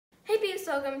guys,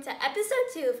 welcome to episode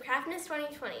 2 of Craftmas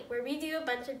 2020, where we do a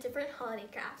bunch of different holiday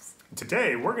crafts.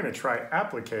 Today we're going to try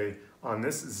applique on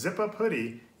this zip-up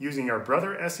hoodie using our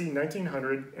Brother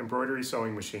SE1900 embroidery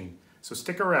sewing machine. So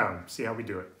stick around, see how we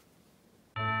do it.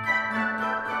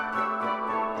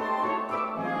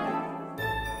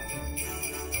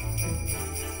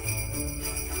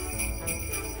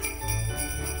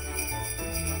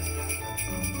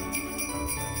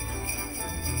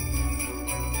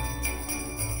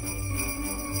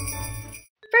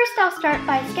 First, I'll start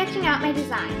by sketching out my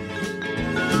design.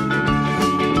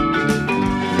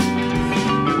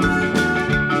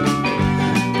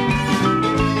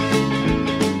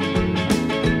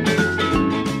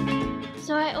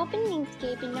 So I opened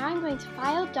Inkscape and now I'm going to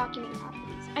file document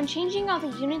properties. I'm changing all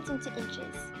the units into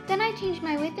inches. Then I changed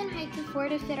my width and height to 4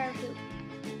 to fit our hoop.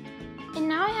 And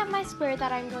now I have my square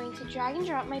that I'm going to drag and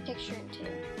drop my picture into.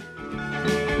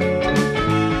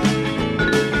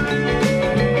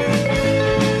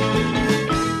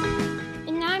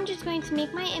 To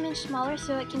make my image smaller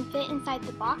so it can fit inside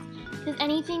the box, because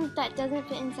anything that doesn't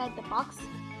fit inside the box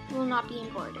will not be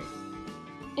embroidered.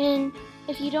 And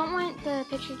if you don't want the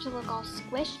picture to look all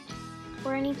squished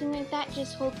or anything like that,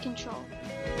 just hold Control.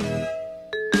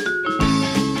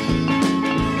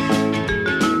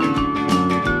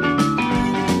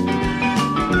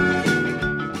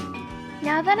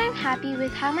 Now that I'm happy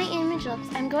with how my image looks,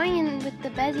 I'm going in with the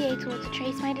Bezier tool to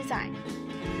trace my design.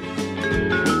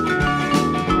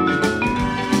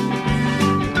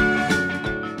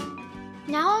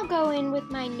 Now I'll go in with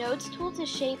my nodes tool to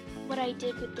shape what I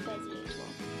did with the Bezier tool.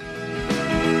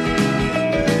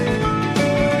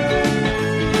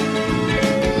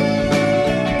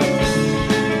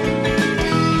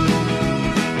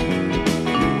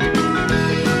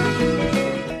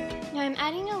 Now I'm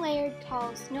adding a layer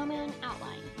called Snowman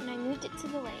outline, and I moved it to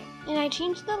the layer. And I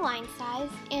changed the line size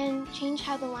and changed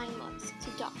how the line looks to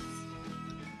dots.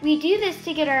 We do this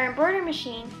to get our embroidery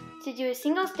machine to do a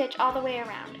single stitch all the way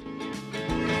around.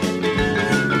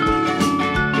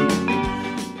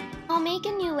 I'll make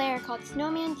a new layer called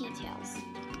Snowman Details.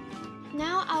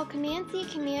 Now I'll Command-C,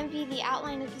 Command-V the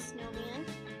outline of the snowman.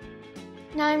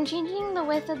 Now I'm changing the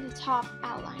width of the top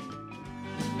outline.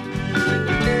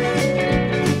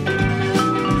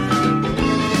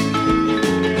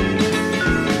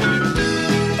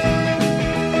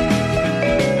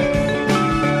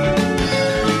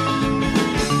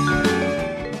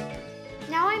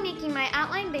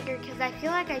 I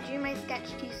feel like I drew my sketch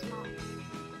too small.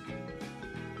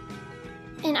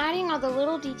 And adding all the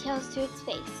little details to its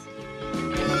face.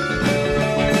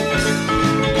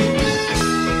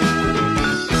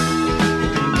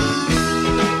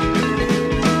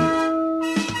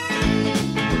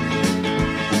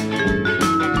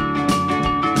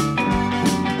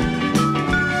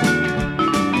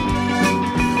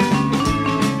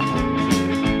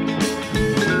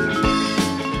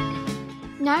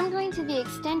 Now I'm going to the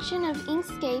extension of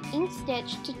Inkscape,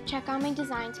 Inkstitch, to check on my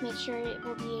design to make sure it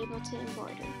will be able to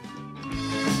embroider.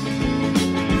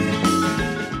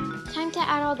 Time to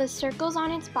add all the circles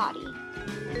on its body.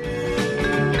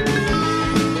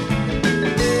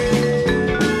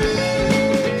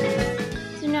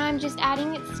 So now I'm just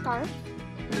adding its scarf.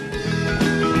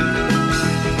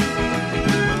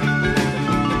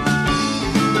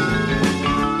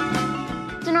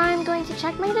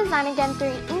 Check my design again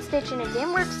through Inkstitch and it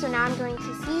didn't work, so now I'm going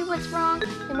to see what's wrong,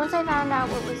 and once I found out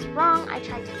what was wrong, I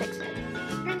tried to fix it.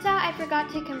 Turns out I forgot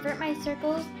to convert my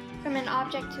circles from an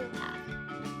object to a path.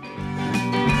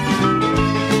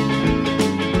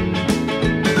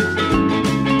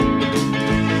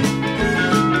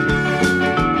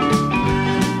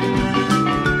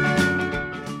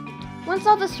 Once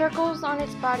all the circles on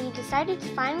its body decided to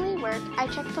finally work, I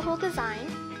checked the whole design.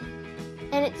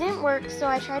 And it didn't work, so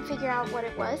I tried to figure out what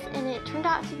it was, and it turned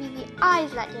out to be the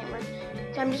eyes that didn't work,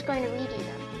 so I'm just going to redo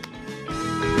them.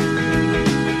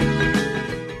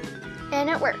 And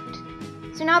it worked.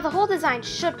 So now the whole design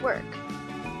should work.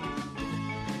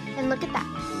 And look at that.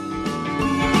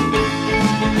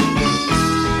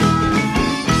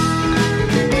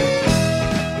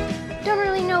 Don't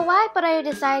really know why, but I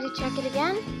decided to check it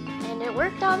again, and it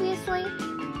worked obviously.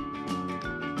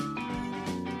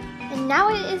 And now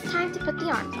it is time to put the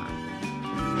arms on.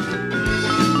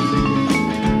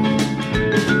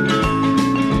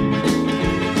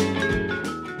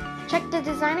 Checked the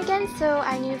design again so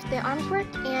I knew if the arms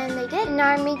worked, and they did. Now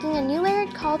I'm making a new layer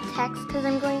called text because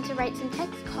I'm going to write some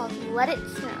text called Let It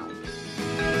Snow.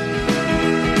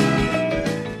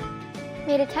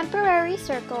 Made a temporary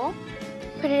circle,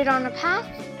 put it on a path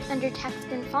under text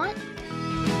and font.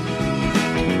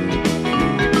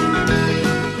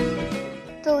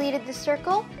 deleted the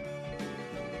circle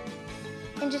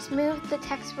and just moved the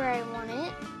text where I want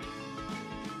it.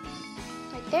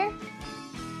 Right there.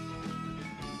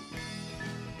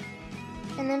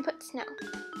 And then put snow.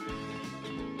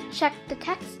 Check the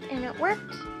text and it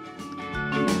worked.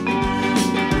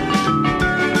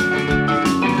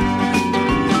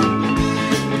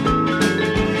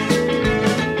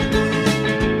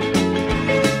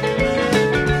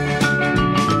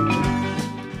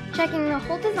 Checking the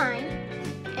whole design,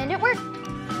 and it worked.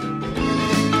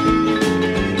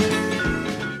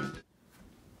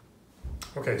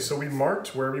 Okay, so we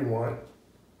marked where we want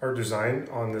our design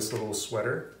on this little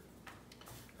sweater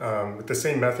with the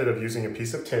same method of using a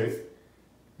piece of tape,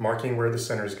 marking where the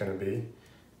center is going to be.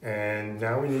 And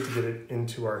now we need to get it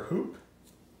into our hoop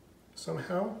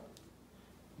somehow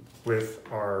with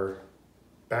our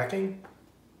backing,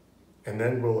 and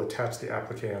then we'll attach the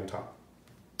applique on top.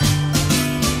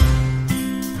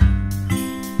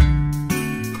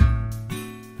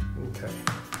 Okay,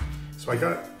 so I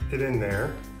got it in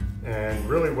there, and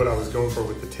really what I was going for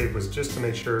with the tape was just to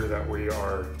make sure that we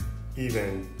are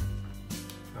even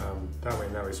that way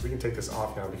and that way. So we can take this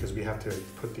off now because we have to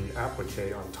put the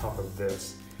applique on top of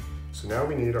this. So now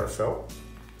we need our felt.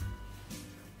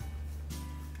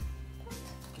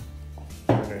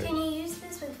 Can you use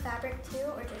this with fabric too,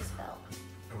 or just felt?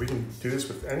 We can do this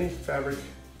with any fabric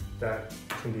that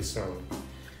can be sewn.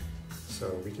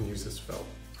 So we can use this felt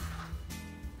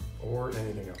or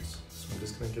anything else. So I'm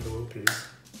just going to get a little piece.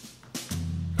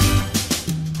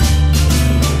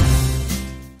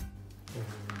 And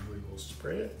we will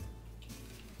spray it.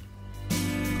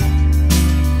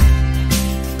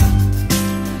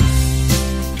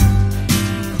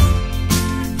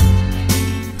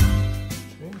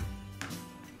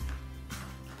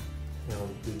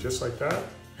 Just like that,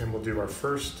 and we'll do our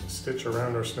first stitch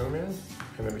around our snowman,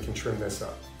 and then we can trim this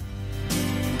up.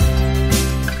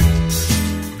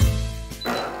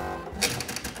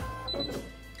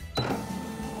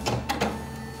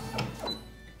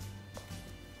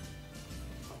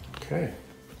 Okay.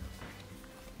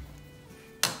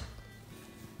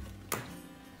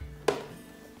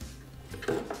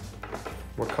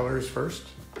 What color is first?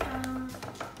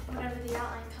 Whatever the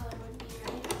outline color would be,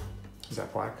 right? Is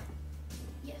that black?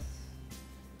 Yes.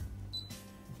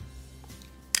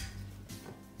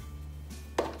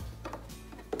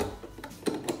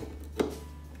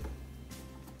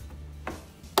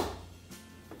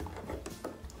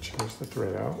 Change the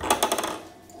thread out.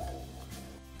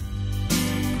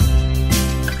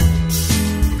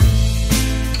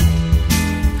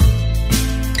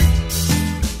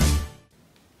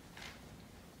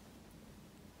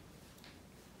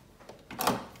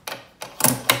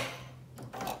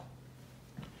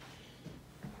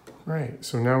 Right,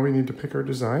 so now we need to pick our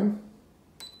design.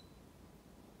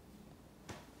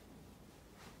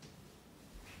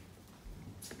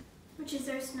 Which is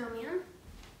our snowman.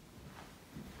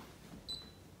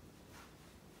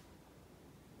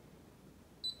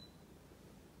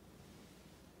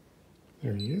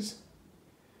 There he is.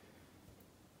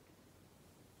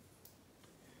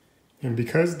 And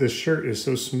because the shirt is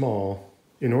so small,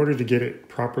 in order to get it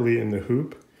properly in the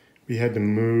hoop, we had to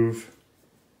move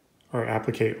our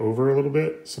applique over a little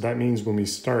bit. So that means when we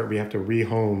start, we have to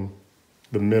rehome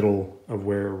the middle of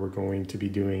where we're going to be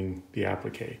doing the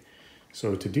applique.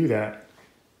 So to do that,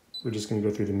 we're just going to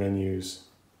go through the menus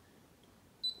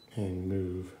and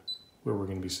move where we're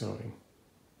going to be sewing.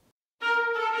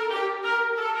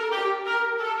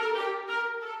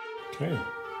 Okay,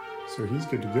 so he's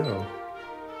good to go.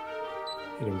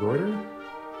 Hit embroider.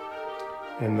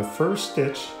 And the first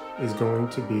stitch is going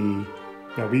to be,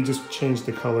 now we just changed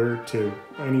the color to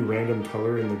any random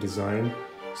color in the design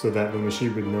so that the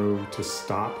machine would know to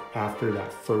stop after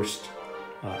that first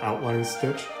outline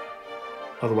stitch.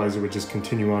 Otherwise it would just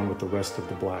continue on with the rest of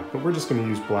the black. But we're just going to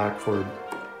use black for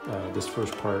this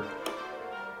first part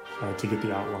to get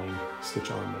the outline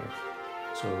stitch on there.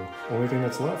 So the only thing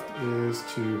that's left is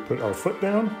to put our foot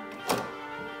down.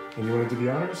 And you want to do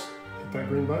the honors? Hit that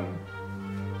green button.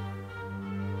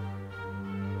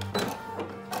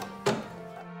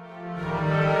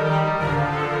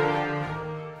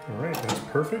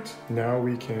 Perfect. Now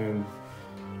we can,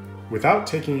 without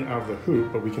taking it out of the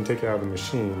hoop, but we can take it out of the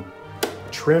machine,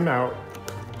 trim out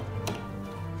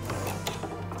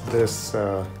this,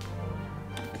 the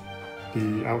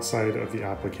outside of the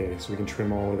applique. So we can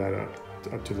trim all of that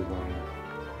up to the line.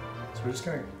 So we're just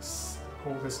gonna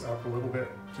hold this up a little bit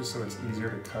just so it's easier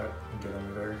to cut and get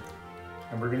under there.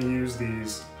 And we're gonna use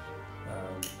these, I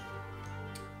don't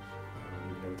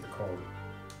even know what they're called,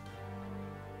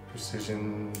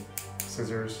 precision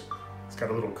scissors. It's got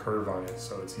a little curve on it,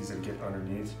 so it's easy to get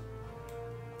underneath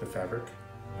the fabric.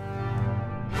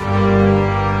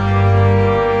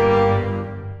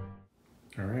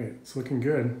 All right, it's looking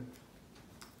good.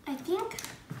 I think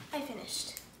I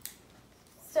finished.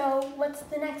 So what's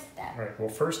the next step? All right, well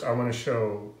first I want to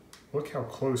show, look how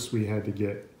close we had to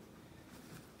get.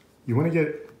 You want to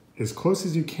get as close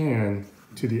as you can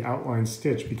to the outline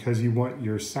stitch because you want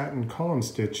your satin column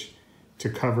stitch to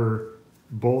cover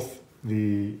both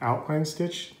the outline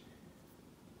stitch,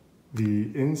 the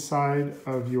inside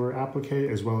of your applique,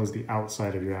 as well as the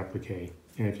outside of your applique.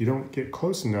 And if you don't get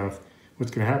close enough,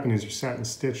 what's going to happen is your satin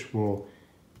stitch will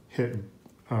hit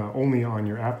only on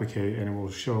your applique and it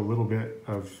will show a little bit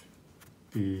of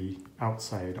the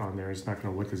outside on there. It's not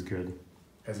going to look as good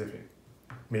as if it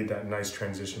made that nice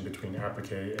transition between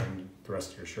applique and the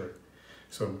rest of your shirt.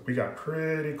 So we got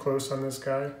pretty close on this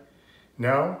guy.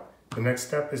 Now, the next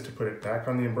step is to put it back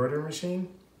on the embroidery machine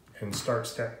and start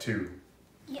step 2.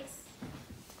 Yes.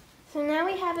 So now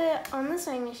we have it on the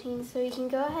sewing machine, so you can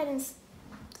go ahead and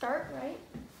start, right?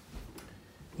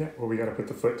 Yeah, well we got to put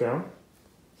the foot down.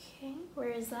 Okay, where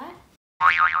is that? A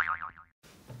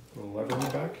little lever in the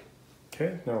back.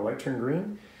 Okay, now light turn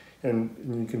green. And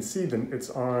you can see that it's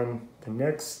on the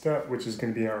next step, which is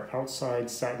going to be our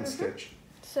outside satin stitch.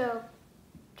 So,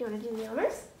 do you want to do the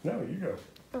honors? No, you go.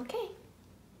 Okay.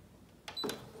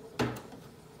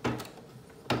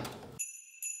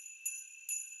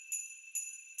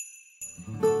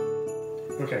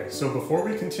 Okay, so before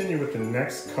we continue with the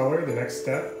next color, the next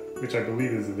step, which I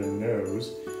believe is the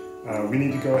nose, we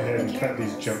need to go ahead and cut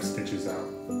these jump stitches out.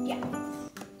 Yeah.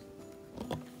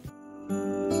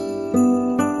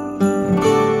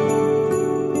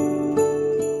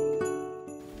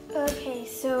 Okay,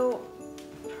 so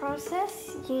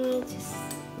process, you need to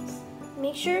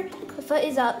make sure the foot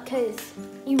is up because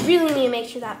you really need to make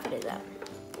sure that foot is up.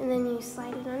 And then you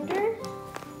slide it under.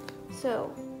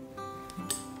 So,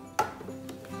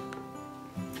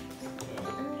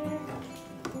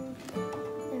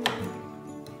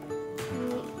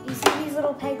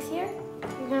 pegs here,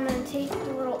 you're going to take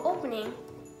the little opening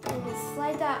and just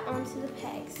slide that onto the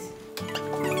pegs.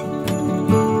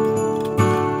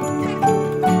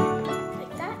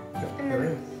 Like that. Yep, And then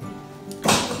there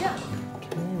you go.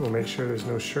 Okay, we'll make sure there's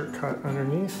no shirt cut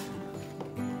underneath.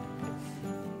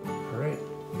 All right,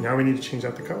 now we need to change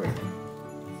out the color.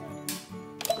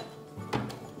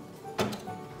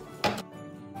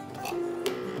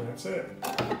 And that's it.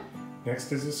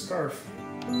 Next is a scarf.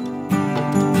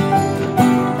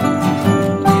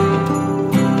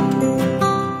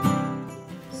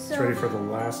 Ready for the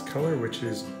last color, which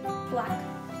is black.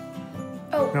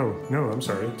 Oh. No, I'm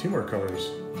sorry. 2 more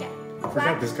colors. Yeah. I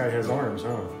forgot this guy has arms,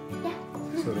 huh? Yeah.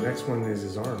 So the next one is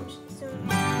his arms. So.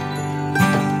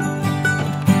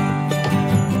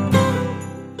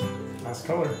 Last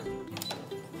color.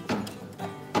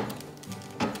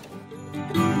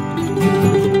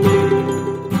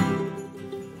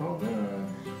 All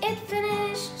done. It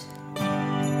finished.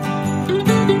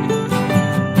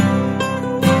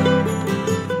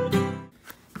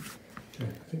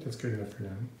 Good enough for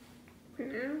now.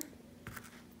 Mm-hmm.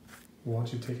 Why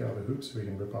don't you take out the hoop so we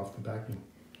can rip off the backing?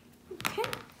 Okay.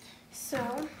 So,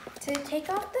 to take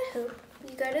off the hoop,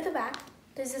 you go to the back.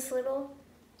 There's this little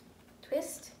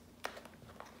twist.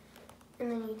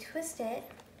 And then you twist it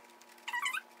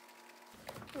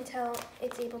until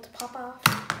it's able to pop off.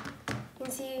 You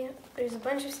can see there's a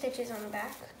bunch of stitches on the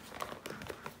back.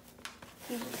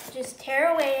 You just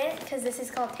tear away it, because this is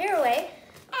called tear away.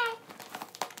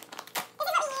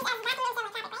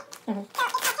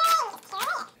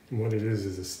 What it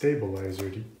is a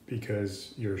stabilizer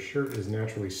because your shirt is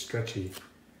naturally stretchy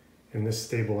and this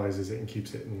stabilizes it and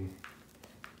keeps it in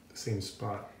the same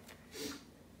spot.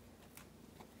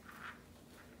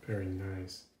 Very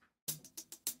nice.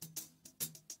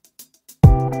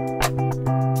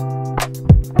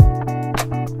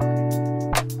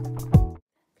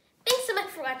 Thanks so much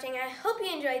for watching. I hope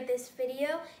you enjoyed this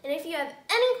video, and if you have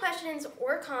any questions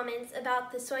or comments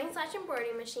about the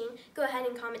sewing/embroidery machine, go ahead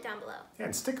and comment down below. Yeah,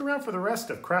 and stick around for the rest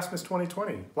of Craftmas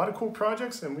 2020. A lot of cool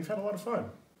projects and we've had a lot of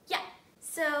fun. Yeah,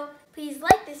 so please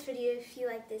like this video if you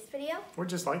like this video. Or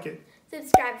just like it.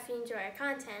 Subscribe if you enjoy our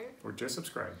content. Or just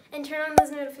subscribe. And turn on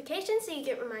those notifications so you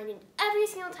get reminded every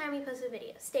single time we post a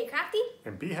video. Stay crafty.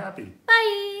 And be happy.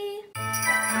 Bye!